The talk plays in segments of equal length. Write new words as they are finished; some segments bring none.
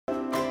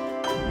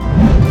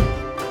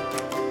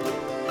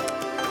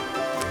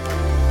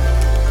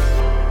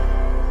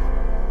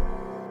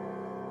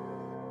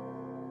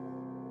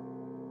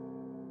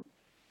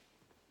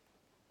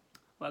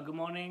Well, good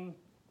morning.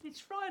 It's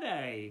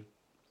Friday.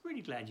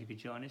 Really glad you could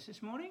join us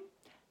this morning.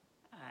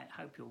 I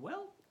hope you're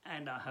well,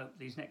 and I hope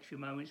these next few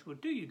moments will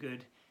do you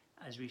good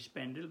as we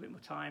spend a little bit more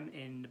time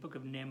in the book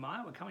of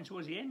Nehemiah. We're coming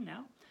towards the end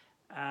now.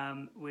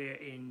 We're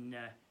in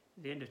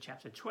the end of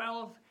chapter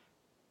 12,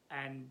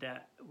 and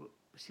we'll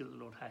see what the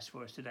Lord has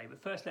for us today.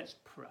 But first, let's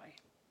pray.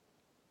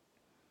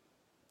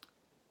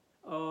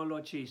 Oh,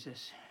 Lord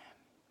Jesus,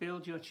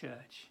 build your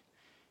church.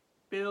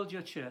 Build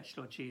your church,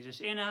 Lord Jesus.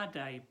 In our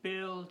day,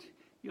 build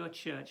your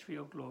church for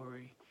your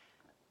glory.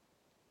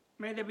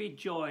 May there be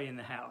joy in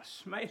the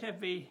house. May there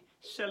be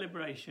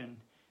celebration,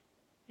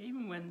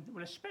 even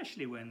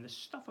especially when the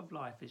stuff of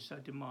life is so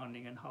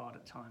demanding and hard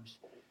at times.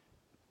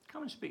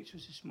 Come and speak to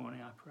us this morning,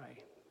 I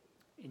pray,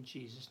 in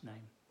Jesus'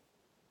 name.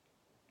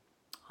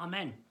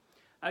 Amen.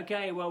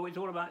 Okay, well, it's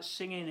all about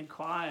singing and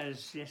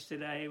choirs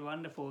yesterday.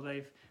 Wonderful.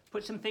 They've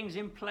put some things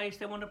in place.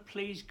 They want to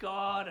please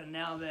God, and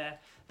now they're,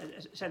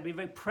 as I said, be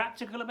very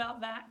practical about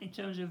that in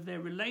terms of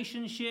their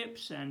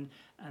relationships and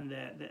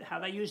how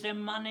they use their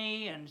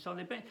money, and so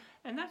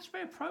and that's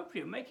very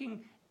appropriate.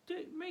 Making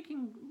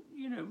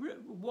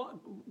what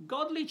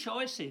godly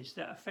choices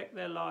that affect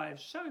their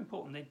lives, so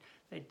important.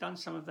 They've done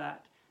some of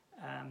that,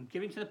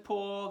 giving to the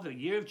poor, the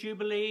year of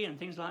Jubilee, and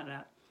things like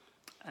that,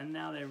 and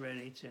now they're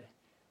ready to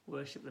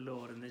worship the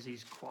Lord. And there's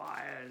these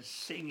choirs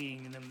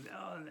singing,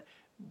 and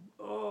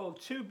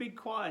two big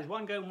choirs,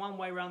 one going one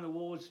way around the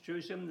walls of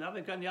Jerusalem, the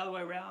other going the other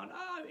way around.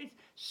 It's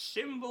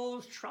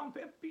cymbals,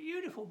 trumpet,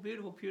 beautiful,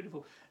 beautiful,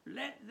 beautiful.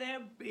 Let there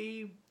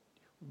be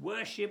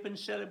worship and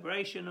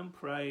celebration and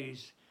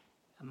praise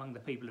among the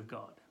people of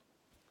God.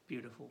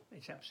 Beautiful.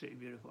 It's absolutely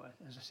beautiful.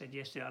 As I said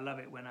yesterday, I love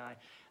it when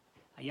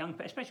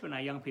especially when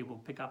our young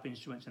people pick up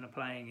instruments and are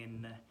playing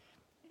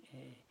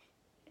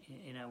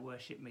in our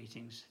worship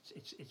meetings.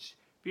 It's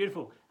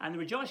beautiful. And the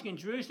rejoicing in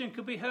Jerusalem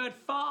could be heard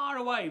far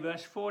away,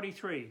 verse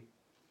 43.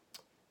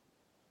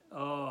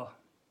 Oh,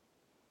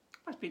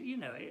 must be,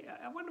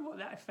 I wonder what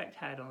that effect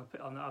had on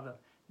the other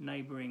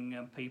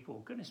neighbouring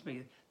people. Goodness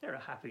me, they're a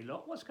happy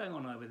lot. What's going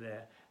on over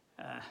there?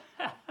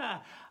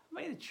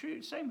 May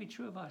the same be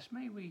true of us.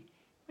 May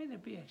there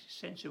be a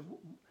sense of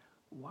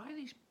why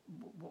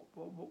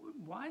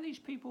are these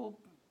people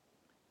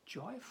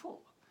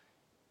joyful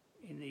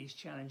in these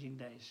challenging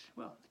days?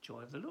 Well, the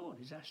joy of the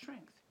Lord is our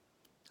strength.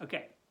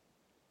 Okay,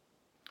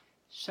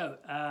 so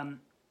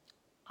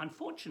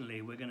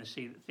unfortunately we're going to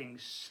see that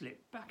things slip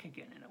back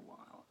again in a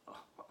while.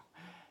 Oh,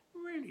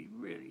 really,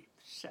 really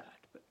sad.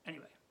 But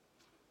anyway,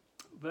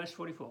 verse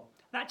 44.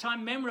 That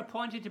time men were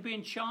appointed to be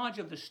in charge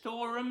of the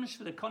storerooms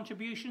for the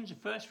contributions of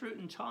first fruit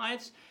and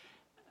tithes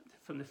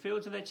from the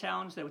fields of their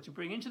towns. They were to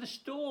bring into the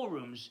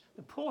storerooms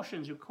the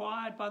portions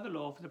required by the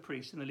law for the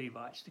priests and the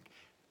Levites.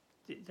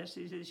 This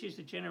is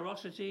the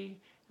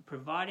generosity,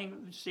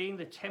 seeing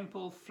the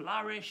temple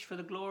flourish for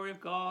the glory of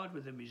God,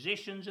 with the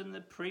musicians and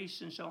the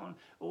priests and so on,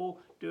 all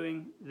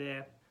playing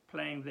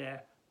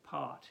their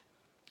part.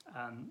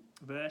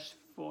 Verse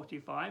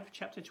 45,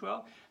 chapter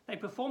 12. They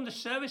performed the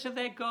service of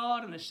their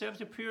God and the service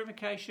of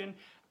purification,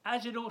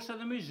 as did also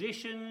the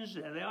musicians,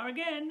 there they are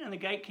again, and the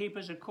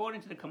gatekeepers,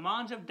 according to the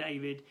commands of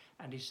David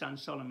and his son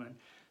Solomon.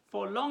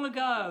 For long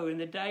ago, in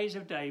the days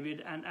of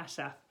David and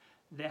Asaph,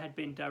 there had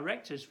been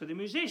directors for the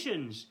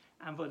musicians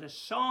and for the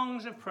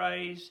songs of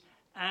praise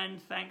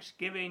and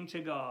thanksgiving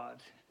to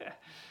God.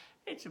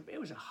 It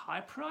was a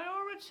high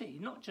priority,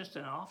 not just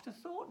an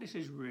afterthought. This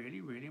is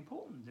really, really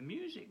important. The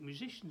music,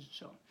 musicians and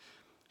so on.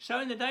 So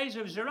in the days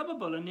of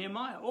Zerubbabel and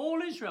Nehemiah,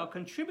 all Israel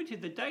contributed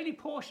the daily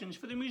portions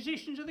for the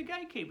musicians and the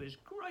gatekeepers.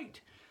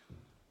 Great.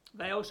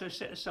 They also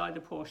set aside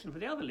the portion for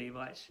the other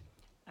Levites,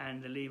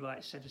 and the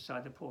Levites set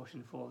aside the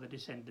portion for the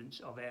descendants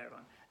of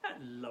Aaron. That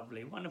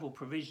lovely, wonderful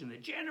provision. The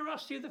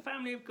generosity of the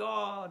family of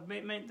God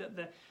meant that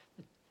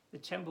the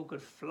temple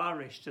could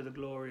flourish to the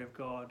glory of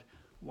God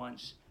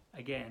once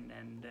again.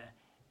 And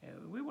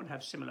we want to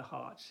have similar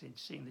hearts in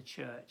seeing the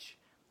church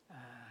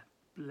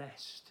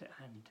blessed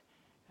and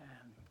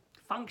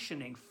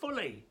functioning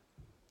fully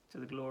to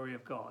the glory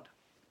of God.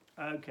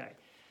 Okay,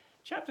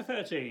 chapter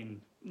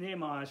 13,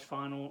 Nehemiah's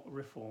final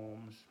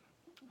reforms.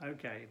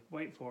 Okay,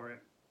 wait for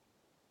it.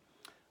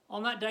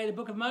 On that day, the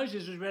book of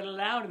Moses was read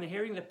aloud in the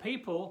hearing of the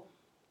people,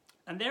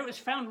 and there it was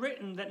found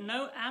written that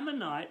no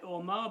Ammonite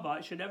or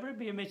Moabite should ever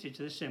be admitted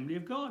to the assembly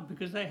of God,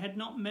 because they had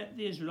not met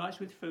the Israelites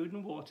with food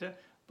and water,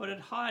 but had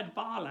hired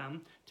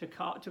Balaam to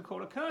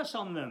call a curse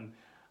on them.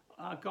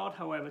 God,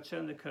 however,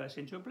 turned the curse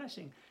into a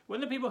blessing.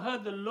 When the people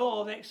heard the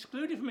law, they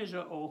excluded from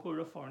Israel all who were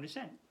of foreign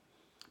descent.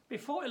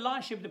 Before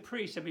Eliashib the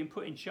priest had been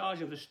put in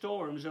charge of the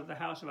storerooms of the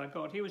house of our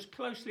God, he was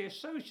closely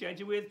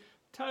associated with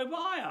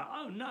Tobiah.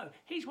 Oh no,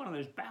 he's one of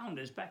those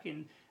bounders back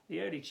in the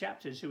early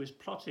chapters who was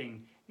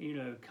plotting,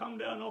 come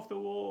down off the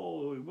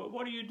wall.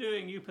 What are you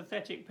doing, you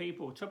pathetic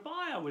people?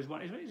 Tobiah was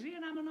one. Is he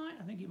an Ammonite?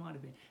 I think he might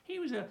have been. He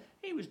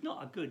was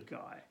not a good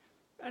guy.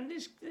 And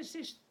this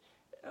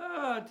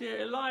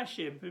dear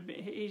Eliashib,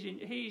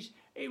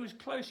 he was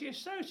closely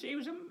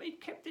associated. He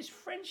kept this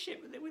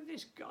friendship with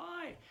this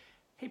guy.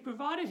 He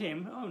provided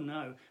him,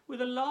 with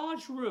a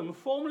large room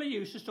formerly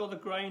used to store the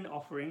grain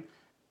offering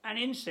and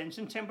incense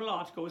and temple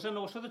articles, and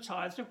also the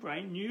tithes of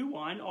grain, new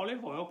wine,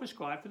 olive oil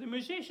prescribed for the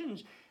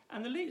musicians,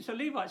 and so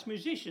Levites,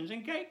 musicians,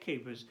 and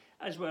gatekeepers,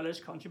 as well as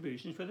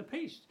contributions for the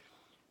priests.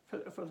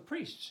 For the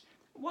priests.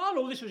 While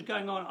all this was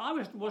going on, I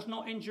was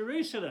not in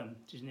Jerusalem,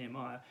 which is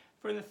Nehemiah,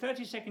 for in the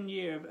 32nd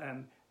year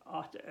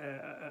of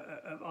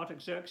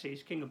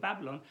Artaxerxes, king of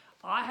Babylon,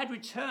 I had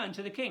returned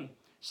to the king.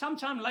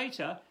 Sometime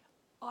later,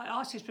 I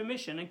asked his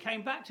permission and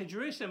came back to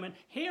Jerusalem, and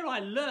here I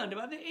learned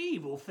about the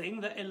evil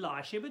thing that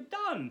Elisha had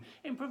done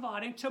in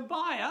providing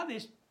Tobiah,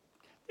 this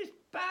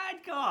bad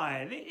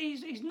guy.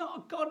 He's not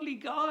a godly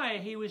guy.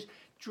 He was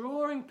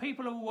drawing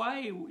people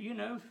away,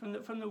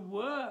 from the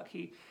work.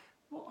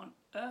 What on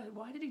earth?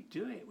 Why did he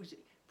do it? Was it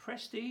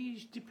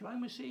prestige,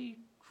 diplomacy,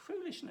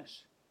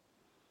 foolishness?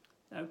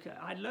 Okay,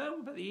 I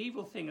learned about the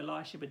evil thing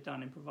Elisha had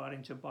done in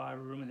providing Tobiah a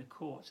room in the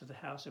courts of the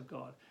house of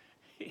God.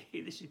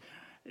 This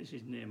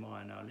is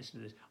Nehemiah now.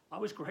 Listen to this. I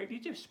was greatly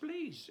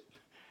displeased,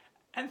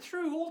 and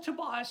threw all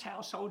Tobiah's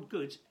household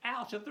goods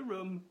out of the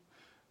room.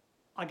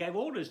 I gave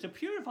orders to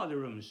purify the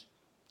rooms,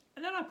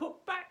 and then I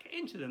put back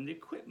into them the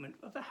equipment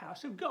of the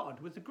house of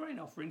God with the grain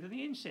offerings and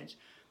the incense.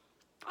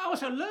 I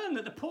also learned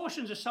that the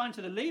portions assigned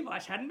to the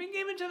Levites hadn't been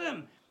given to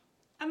them,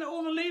 and that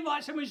all the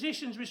Levites and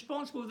musicians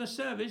responsible for the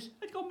service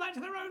had gone back to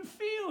their own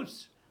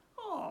fields.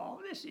 Oh,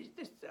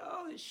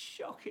 it's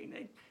shocking.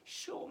 They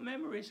short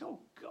memories. Oh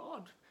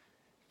God,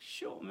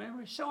 short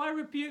memories. So I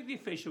rebuked the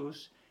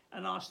officials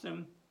and asked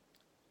them,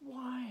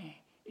 why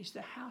is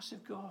the house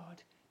of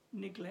God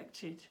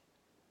neglected?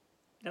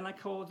 Then I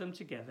called them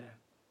together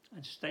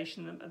and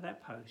stationed them at their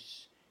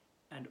posts.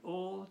 And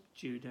all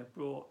Judah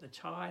brought the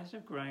tithes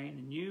of grain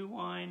and new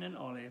wine and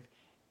olive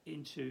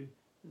into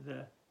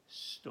the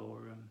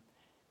storeroom.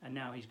 And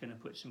now he's going to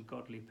put some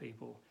godly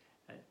people,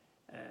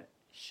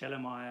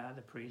 Shelemiah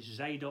the priest,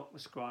 Zadok the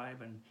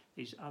scribe, and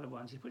these other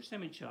ones. He puts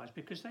them in charge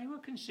because they were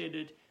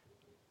considered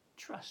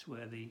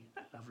trustworthy. Isn't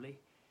that lovely?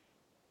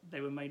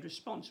 They were made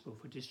responsible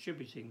for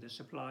distributing the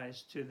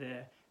supplies to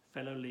their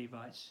fellow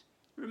Levites.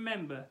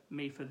 Remember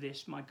me for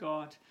this, my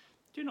God.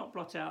 Do not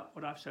blot out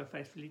what I've so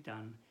faithfully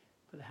done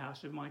for the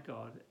house of my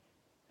God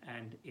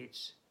and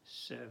its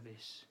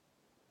service.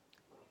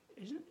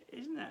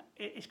 Isn't that?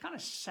 It's kind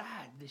of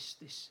sad.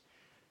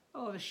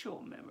 The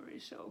short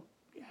memories. Oh,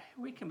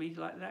 we can be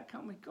like that,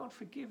 can't we? God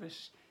forgive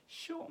us.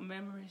 Short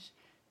memories,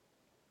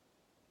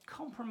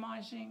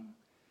 compromising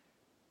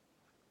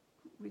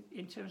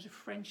in terms of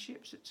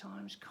friendships at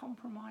times,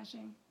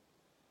 compromising,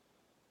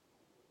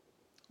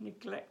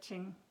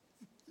 neglecting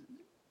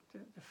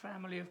the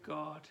family of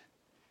God.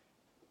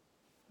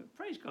 But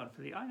praise God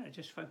for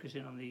just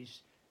focusing on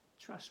these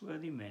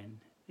trustworthy men,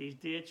 these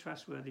dear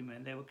trustworthy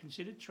men. They were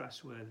considered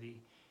trustworthy,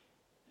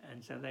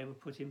 and so they were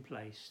put in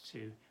place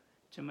to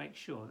make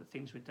sure that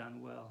things were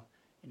done well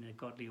in a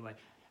godly way.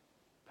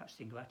 Perhaps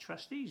think of our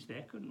trustees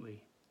there, couldn't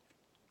we?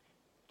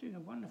 Doing a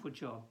wonderful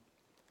job,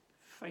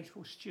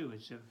 faithful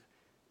stewards of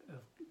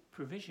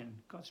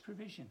provision, God's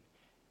provision,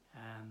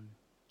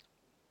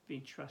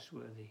 being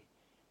trustworthy.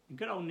 And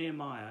good old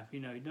Nehemiah,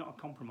 he's not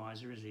a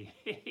compromiser, is he?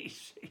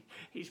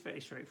 he's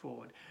very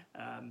straightforward.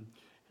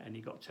 And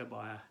he got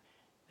Tobiah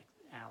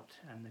out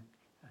and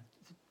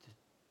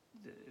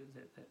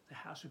the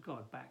house of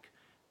God back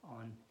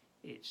on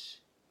its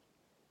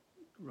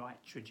right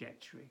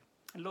trajectory.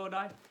 And Lord,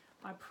 I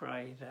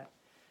pray that,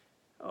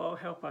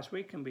 help us.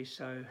 We can be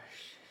so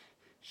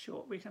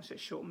short. We can have such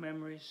short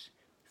memories.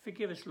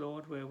 Forgive us,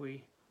 Lord, where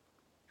we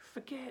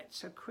forget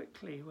so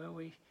quickly, where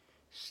we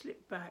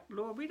slip back.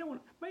 Lord,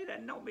 may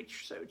that not be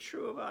so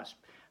true of us.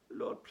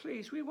 Lord,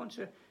 please, we want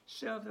to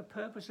serve the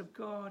purpose of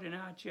God in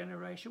our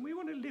generation. We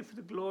want to live for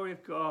the glory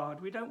of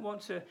God. We don't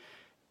want to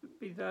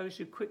be those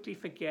who quickly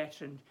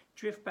forget and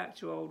drift back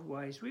to old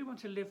ways. We want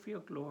to live for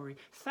your glory.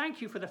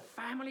 Thank you for the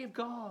family of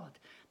God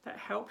that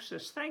helps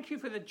us. Thank you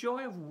for the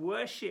joy of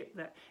worship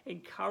that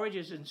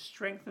encourages and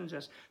strengthens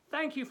us.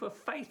 Thank you for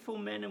faithful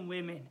men and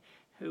women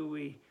who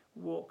we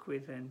walk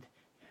with and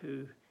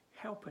who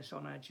help us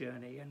on our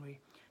journey. And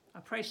I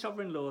pray,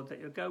 Sovereign Lord, that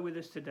you'll go with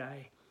us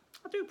today.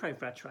 I do pray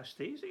for our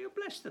trustees, that you'll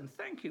bless them.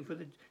 Thank you for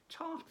the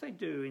task they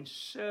do in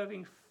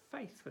serving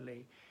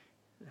faithfully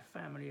the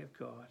family of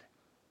God.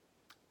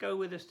 Go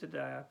with us today,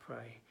 I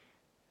pray.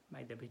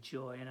 May there be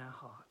joy in our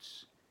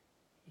hearts.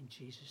 In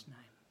Jesus' name.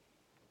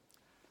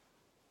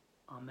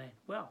 Amen.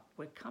 Well,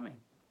 we're coming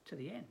to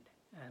the end.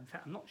 In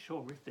fact, I'm not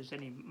sure if there's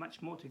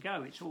much more to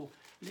go. It's all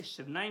lists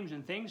of names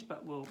and things,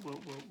 but we'll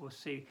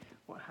see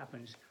what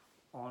happens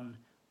on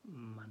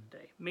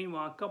Monday.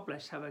 Meanwhile, God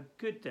bless. Have a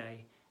good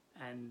day,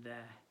 and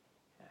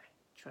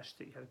trust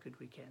that you have a good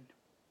weekend.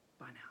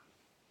 Bye now.